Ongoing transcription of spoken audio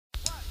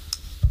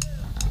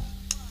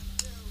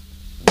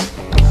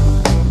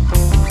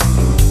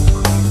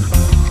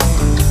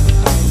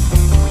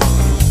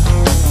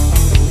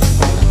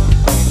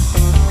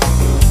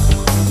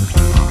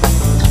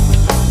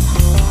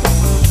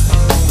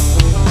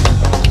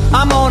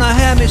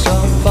me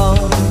some fun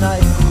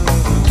tonight.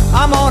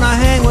 I'm gonna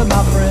hang with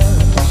my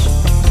friends,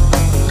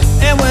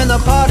 and when the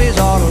party's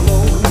all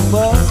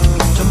over,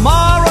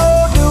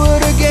 tomorrow do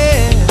it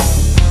again.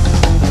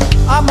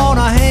 I'm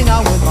gonna hang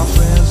out with my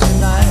friends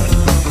tonight.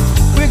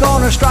 We're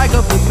gonna strike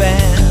up the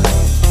band.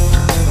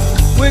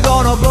 We're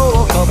gonna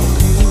blow a couple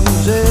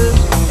fuses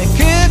and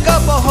kick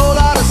up a whole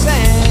lot of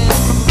sand.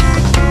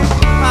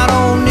 I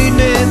don't need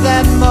me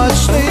that much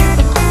sleep.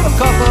 A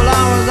couple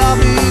hours I'll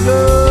be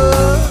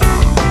good.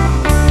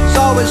 It's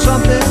always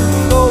something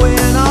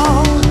going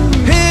on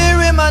here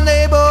in my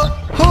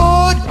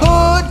neighborhood.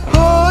 Hood,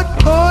 hood,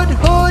 hood,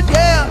 hood,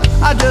 yeah.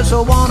 I just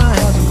wanna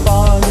have some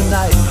fun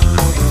tonight.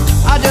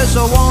 I just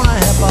wanna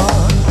have fun.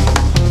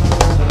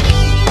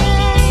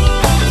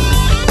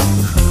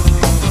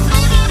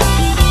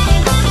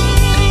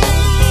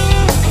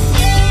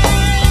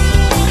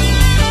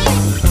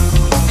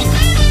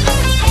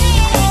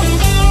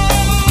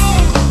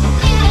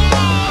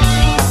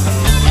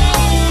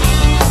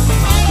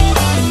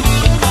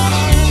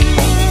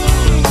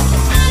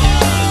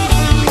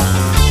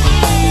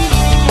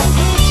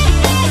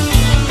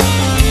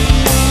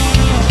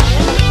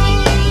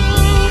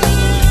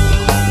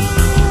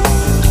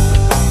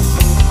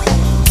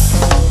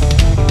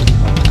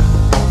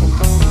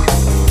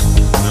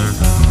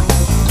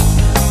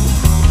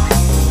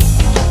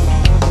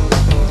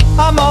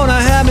 I'm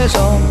gonna have me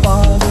some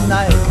fun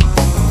tonight.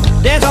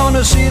 Dance on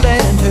the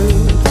ceiling too.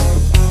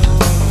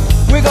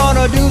 We're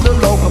gonna do the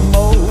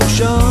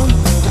locomotion,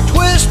 the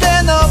twist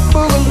and the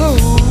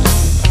boogaloo.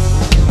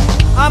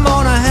 I'm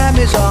gonna have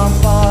me some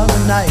fun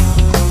tonight.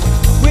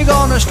 We're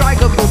gonna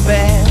strike up the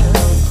band.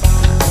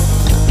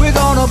 We're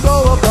gonna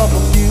blow a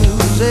couple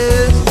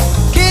fuses,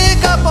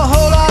 kick up a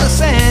whole lot of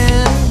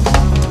sand.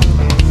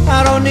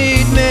 I don't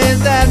need me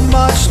that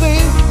much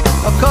sleep.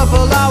 A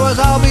couple hours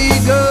I'll be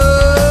good.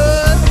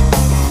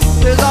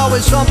 There's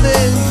always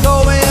something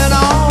going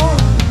on